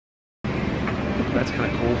That's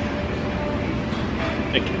kind of cool.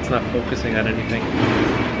 Like, it's not focusing on anything.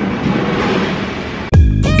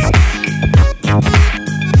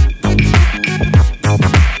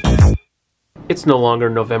 It's no longer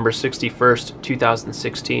November 61st,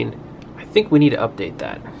 2016. I think we need to update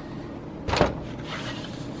that.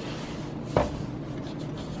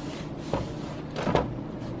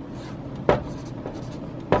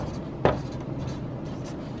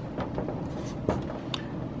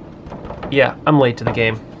 Yeah, I'm late to the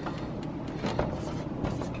game.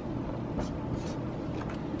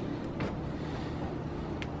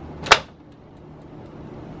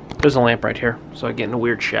 There's a lamp right here, so I get in a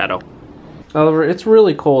weird shadow. However, it's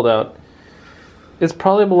really cold out. It's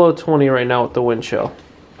probably below 20 right now with the wind chill.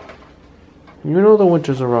 You know the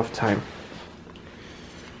winter's a rough time.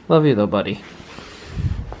 Love you though, buddy.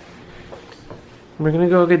 We're gonna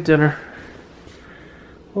go get dinner.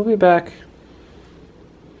 We'll be back.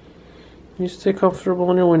 You stay comfortable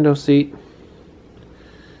in your window seat.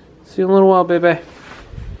 See you in a little while, baby.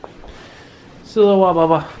 See you in a little while,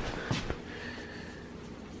 Bubba.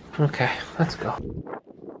 Okay, let's go.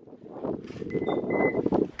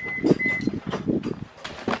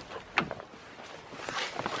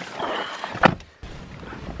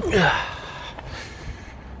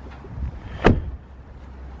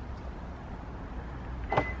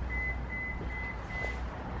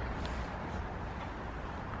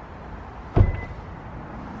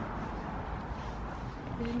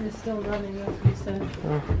 It's still running, that's what he said.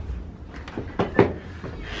 Oh.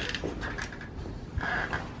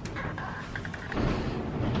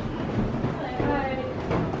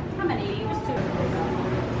 How many? It was 2.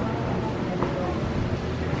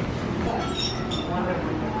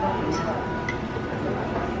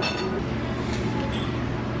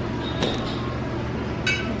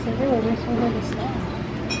 It's everywhere, there's so many stuff.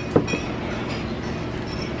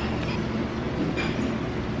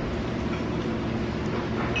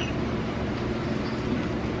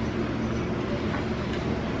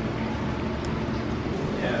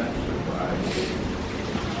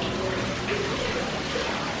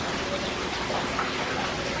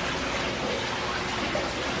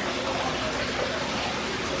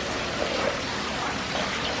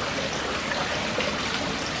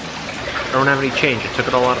 I don't have any change. I took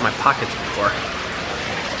it all out of my pockets before.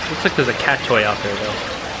 Looks like there's a cat toy out there though.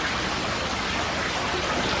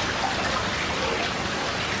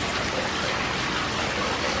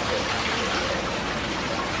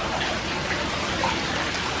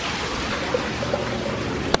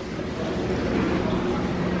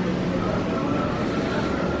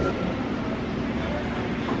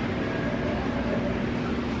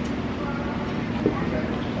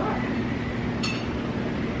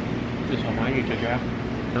 Just how mine you took out?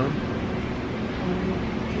 No?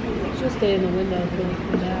 She'll stay in the window until we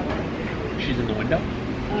come out. She's in the window?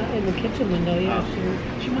 In the kitchen window, yeah.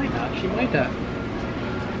 She might not. She might not.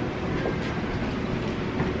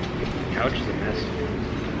 Couch is a mess.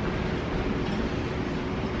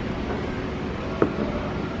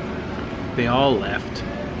 They all left.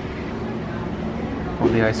 All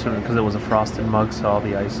the ice, because it was a frosted mug, so all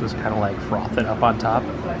the ice was kind of like frothing up on top.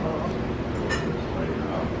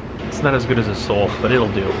 It's not as good as a Soul, but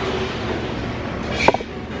it'll do.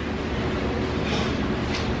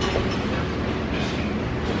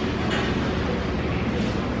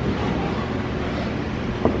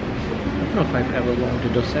 I don't know if I've ever gone to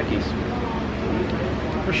Dos Equis.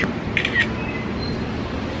 For sure.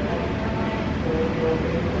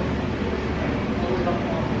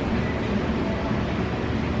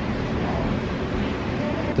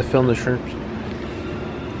 To film the shrimp.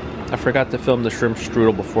 I forgot to film the shrimp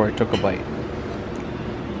strudel before I took a bite.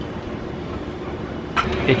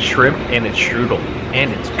 It's shrimp and it's strudel,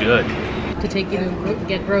 and it's good. To take you to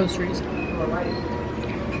get groceries.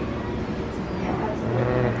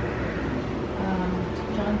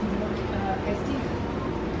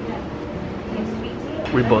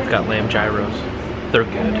 We both got lamb gyros. They're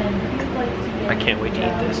good. I can't wait to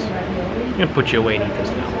eat this. I'm gonna put you away and eat this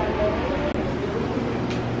now.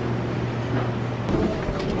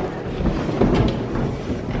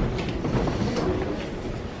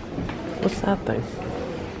 What's that thing?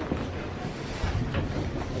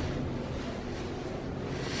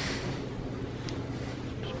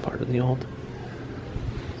 It's part of the old.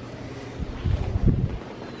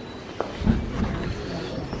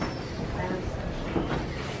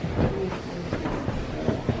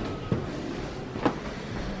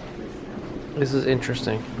 This is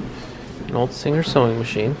interesting. An old Singer sewing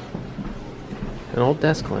machine, an old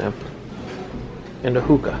desk lamp, and a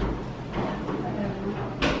hookah.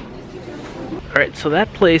 Alright, so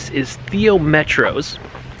that place is Theo Metro's.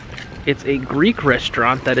 It's a Greek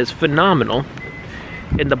restaurant that is phenomenal.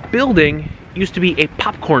 And the building used to be a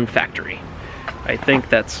popcorn factory. I think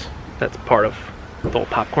that's part of the whole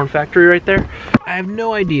popcorn factory right there. I have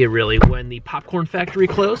no idea really when the popcorn factory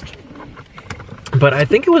closed, but I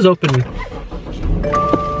think it was open into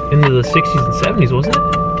the 60s and 70s, wasn't it?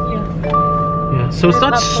 Yeah. Yeah, so it's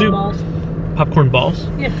not super... Popcorn balls?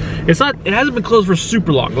 Yeah. It's not, it hasn't been closed for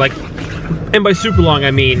super long. Like, and by super long,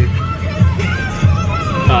 I mean,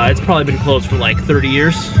 it's probably been closed for like 30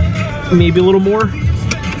 years, maybe a little more.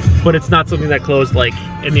 But it's not something that closed like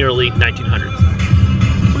in the early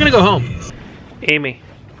 1900s. We're gonna go home. Amy,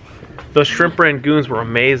 those shrimp rangoons were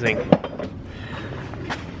amazing.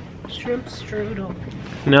 Shrimp strudel.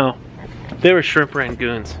 No, they were shrimp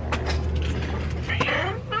rangoons.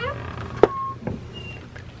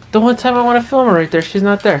 The one time I want to film her right there, she's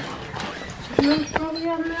not there.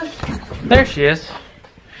 There she is.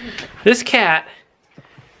 This cat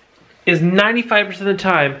is 95% of the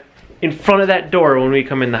time in front of that door when we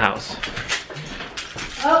come in the house.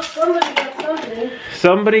 Oh, somebody got something.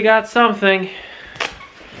 Somebody got something.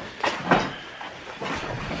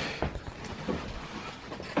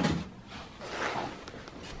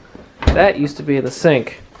 That used to be in the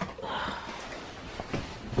sink.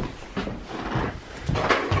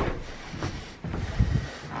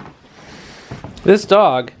 This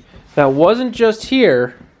dog that wasn't just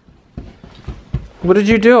here. What did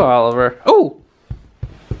you do, Oliver? Oh!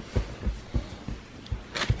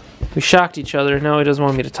 We shocked each other. Now he doesn't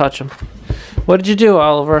want me to touch him. What did you do,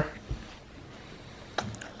 Oliver?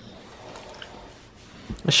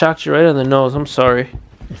 I shocked you right in the nose. I'm sorry.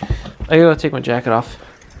 I gotta take my jacket off.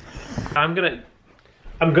 I'm gonna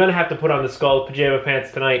have to put on the skull pajama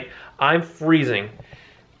pants tonight. I'm freezing.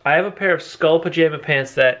 I have a pair of skull pajama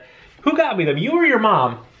pants that... Who got me them? You or your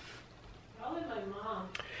mom? Probably my mom.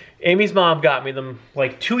 Amy's mom got me them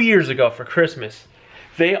like 2 years ago for Christmas.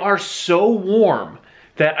 They are so warm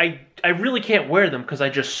that I really can't wear them because I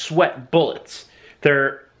just sweat bullets.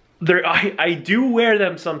 I do wear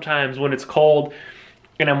them sometimes when it's cold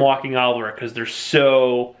and I'm walking Oliver because they're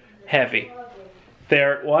so heavy.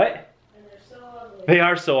 They're what? And they're so ugly. They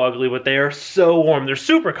are so ugly, but they are so warm. They're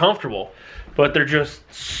super comfortable, but they're just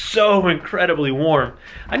so incredibly warm.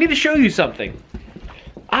 I need to show you something.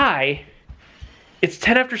 It's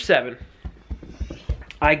 10 after 7.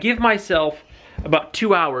 I give myself about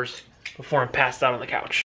 2 hours before I'm passed out on the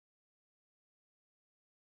couch.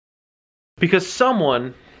 Because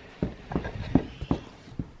someone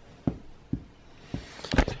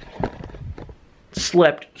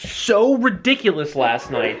slept so ridiculous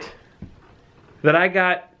last night that I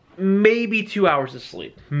got maybe 2 hours of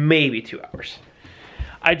sleep. Maybe 2 hours.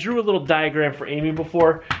 I drew a little diagram for Amy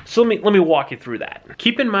before, so let me walk you through that.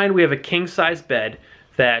 Keep in mind we have a king-size bed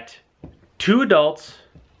that 2 adults,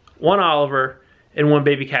 1 Oliver, and 1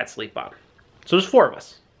 baby cat sleep on. So there's 4 of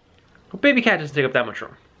us. But baby cat doesn't take up that much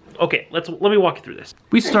room. Okay, let me walk you through this.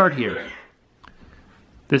 We start here.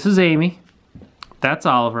 This is Amy, that's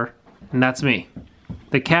Oliver, and that's me.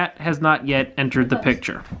 The cat has not yet entered the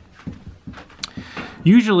picture.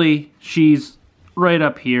 Usually she's right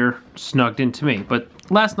up here, snugged into me, but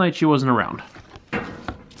last night she wasn't around.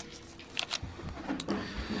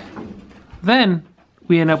 Then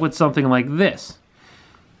we end up with something like this.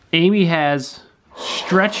 Amy has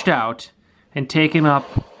stretched out and taken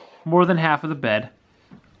up more than half of the bed.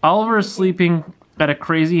 Oliver is sleeping at a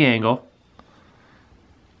crazy angle.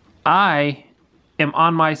 I am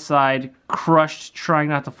on my side, crushed, trying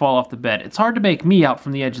not to fall off the bed. It's hard to make me out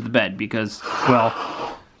from the edge of the bed because,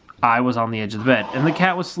 well, I was on the edge of the bed. And the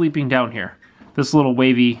cat was sleeping down here. This little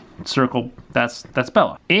wavy circle, that's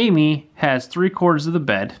Bella. Amy has 3/4 of the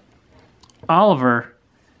bed. Oliver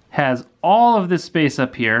has all of this space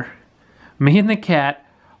up here. Me and the cat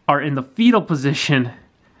are in the fetal position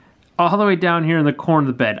all the way down here in the corner of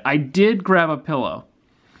the bed. I did grab a pillow.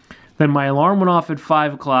 Then my alarm went off at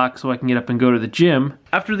 5 o'clock so I can get up and go to the gym.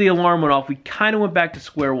 After the alarm went off, we kind of went back to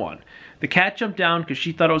square one. The cat jumped down because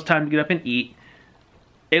she thought it was time to get up and eat.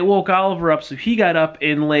 It woke Oliver up, so he got up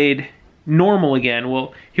and laid normal again.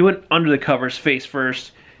 Well, he went under the covers face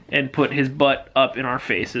first and put his butt up in our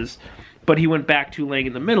faces. But he went back to laying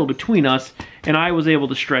in the middle between us, and I was able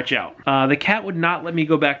to stretch out. The cat would not let me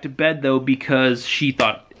go back to bed, though, because she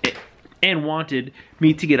thought it and wanted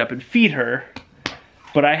me to get up and feed her.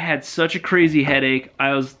 But I had such a crazy headache,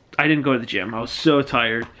 I didn't go to the gym. I was so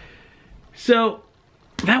tired. So,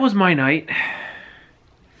 that was my night.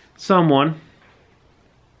 Someone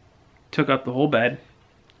took up the whole bed.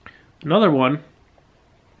 Another one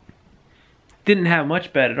didn't have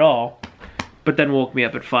much bed at all, but then woke me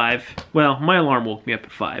up at 5. Well, my alarm woke me up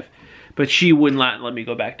at 5. but she wouldn't let me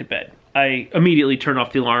go back to bed. I immediately turned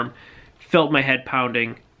off the alarm, felt my head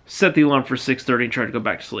pounding, set the alarm for 6:30 and tried to go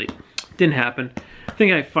back to sleep. Didn't happen. I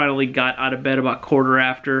think I finally got out of bed about quarter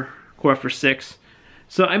after 6.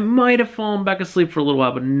 So I might have fallen back asleep for a little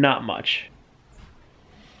while, but not much.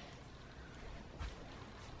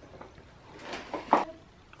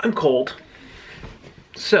 I'm cold,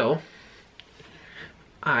 so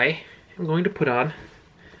I am going to put on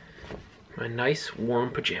my nice warm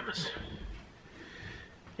pajamas.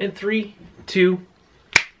 In 3, 2,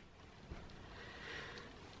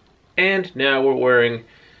 and now we're wearing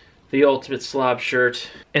the ultimate slob shirt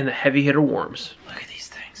and the heavy hitter warms. Look at these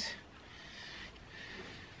things.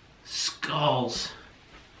 Skulls.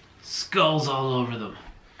 Skulls all over them.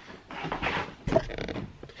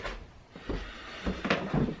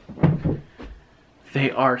 They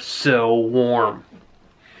are so warm.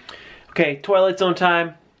 Okay, Twilight Zone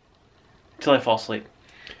time until I fall asleep.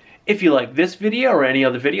 If you like this video or any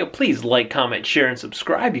other video, please like, comment, share, and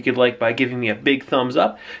subscribe. You could like by giving me a big thumbs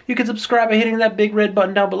up. You can subscribe by hitting that big red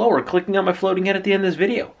button down below or clicking on my floating head at the end of this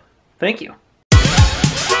video. Thank you.